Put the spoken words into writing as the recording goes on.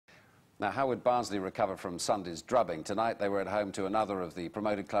Now, how would Barnsley recover from Sunday's drubbing? Tonight, they were at home to another of the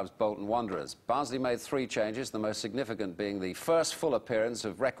promoted club's Bolton Wanderers. Barnsley made 3 changes, the most significant being the first full appearance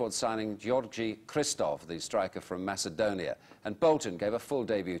of record signing Georgi Christov, the striker from Macedonia. And Bolton gave a full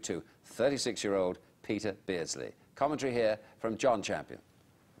debut to 36-year-old Peter Beardsley. Commentary here from John Champion.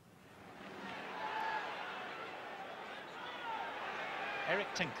 Eric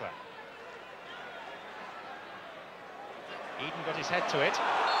Tinkler. Eden got his head to it.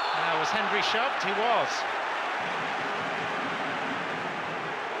 Now, was Hendry shoved? He was.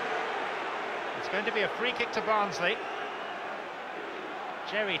 It's going to be a free kick to Barnsley.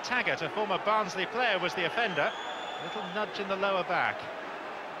 Jerry Taggart, a former Barnsley player, was the offender. A little nudge in the lower back.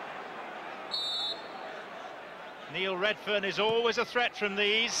 Neil Redfern is always a threat from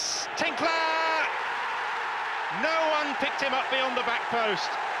these. Tinkler! No one picked him up beyond the back post.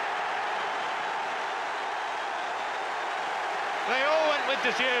 They all went with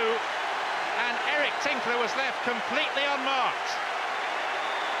Dezieu, and Eric Tinkler was left completely unmarked.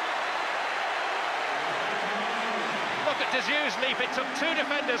 Look at Dezieu's leap, it took 2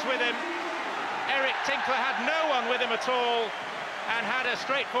 defenders with him. Eric Tinkler had no one with him at all, and had a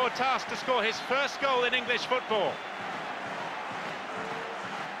straightforward task to score his first goal in English football.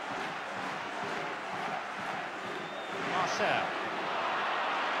 Marcel.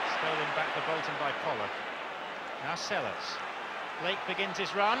 Stolen back for Bolton by Pollock. Now Sellers. Blake begins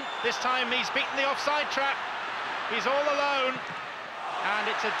his run. This time he's beaten the offside trap. He's all alone. And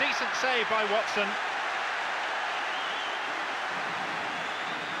it's a decent save by Watson.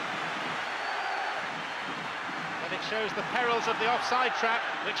 But it shows the perils of the offside trap,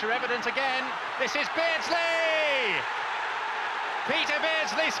 which are evident again. This is Beardsley! Peter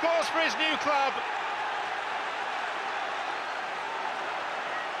Beardsley scores for his new club.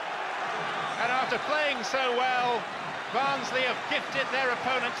 And after playing so well, Barnsley have gifted their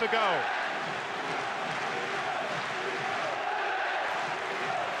opponents a goal.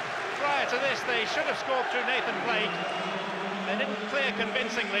 Prior to this, they should have scored through Nathan Blake. They didn't clear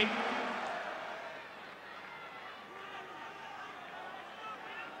convincingly.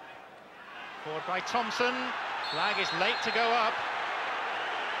 Forward by Thompson. Flag is late to go up.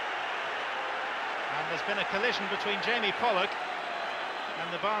 And there's been a collision between Jamie Pollock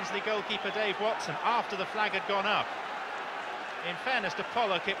and the Barnsley goalkeeper Dave Watson after the flag had gone up. In fairness to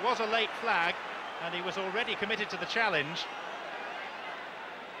Pollock, it was a late flag and he was already committed to the challenge.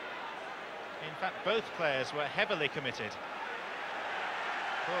 In fact, both players were heavily committed.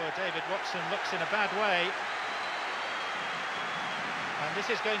 Poor David Watson looks in a bad way. And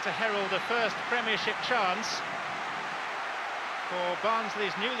this is going to herald a first Premiership chance for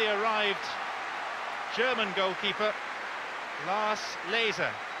Barnsley's newly arrived German goalkeeper, Lars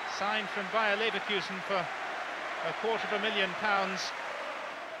Laser, signed from Bayer Leverkusen for £250,000.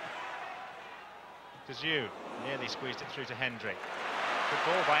 Dezieu nearly squeezed it through to Hendry. Good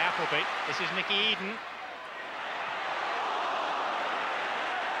ball by Appleby. This is Nicky Eden.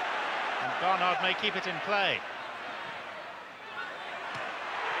 And Barnard may keep it in play.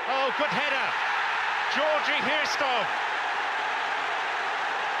 Oh, good header! Georgi Christov.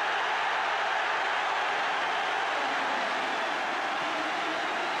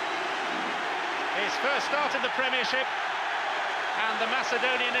 His first start in the Premiership, and the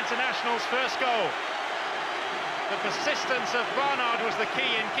Macedonian international's first goal. The persistence of Barnard was the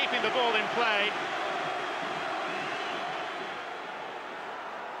key in keeping the ball in play.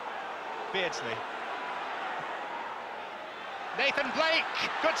 Beardsley. Nathan Blake,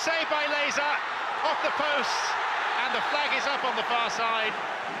 good save by Laser, off the post, and the flag is up on the far side.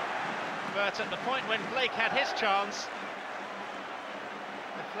 But at the point when Blake had his chance,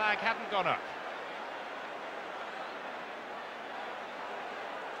 the flag hadn't gone up.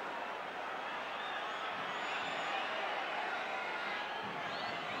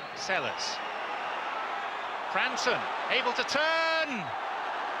 Sellers. Cranson, able to turn!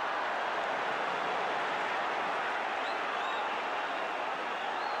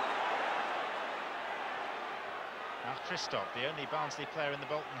 Now Christoph, the only Barnsley player in the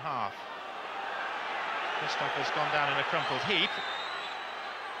Bolton half. Christoph has gone down in a crumpled heap.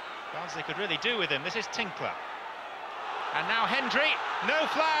 Barnsley could really do with him. This is Tinkler. And now Hendry, no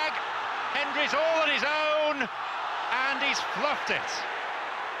flag! Hendry's all on his own, and he's fluffed it.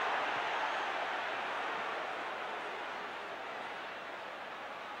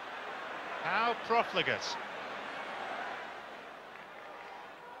 How profligate.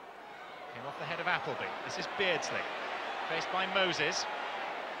 Came off the head of Appleby. This is Beardsley, faced by Moses.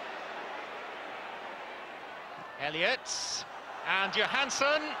 Elliott, and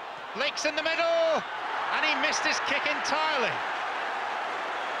Johansson. Blake's in the middle, and he missed his kick entirely.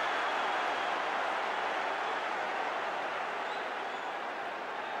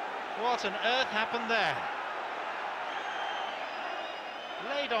 What on earth happened there?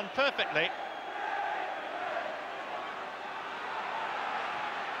 Laid on perfectly.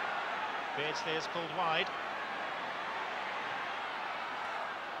 Beardsley is called wide.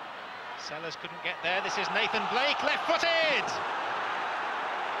 Sellers couldn't get there. This is Nathan Blake, left-footed!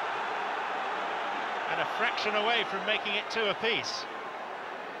 And a fraction away from making it 2 apiece.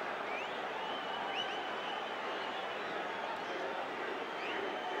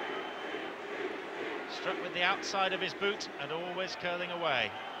 Struck with the outside of his boot and always curling away.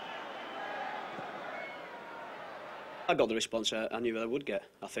 I got the response I knew I would get.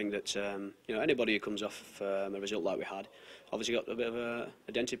 I think that you know, anybody who comes off a result like we had, obviously got a bit of a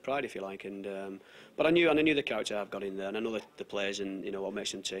dented pride, if you like. And but I knew the character I've got in there, and I know the players and you know what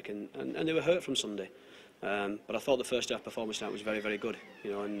makes them tick. And they were hurt from Sunday. But I thought the first half performance tonight was very, very good.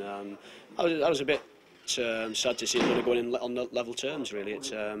 You know, and I was a bit sad to see it going in on level terms, really.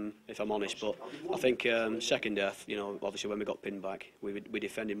 It's if I'm honest, but I think second half, you know, obviously when we got pinned back, we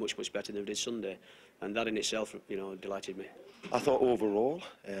defended much better than we did Sunday, and that in itself, you know, delighted me. I thought overall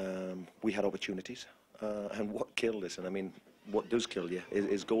we had opportunities, and what killed us, and I mean, what does kill you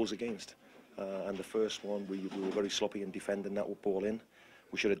is goals against. And the first one, we were very sloppy in defending that ball in.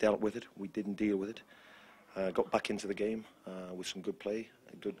 We should have dealt with it. We didn't deal with it. Got back into the game with some good play,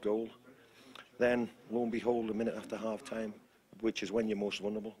 a good goal. Then, lo and behold, a minute after half-time, which is when you're most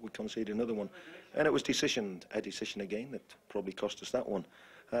vulnerable, we conceded another one. And it was a decision again that probably cost us that one.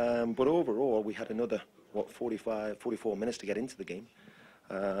 But overall, we had another, 44 minutes to get into the game.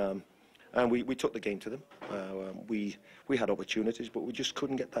 And we took the game to them. We had opportunities, but we just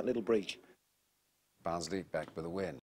couldn't get that little break. Barnsley back with a win.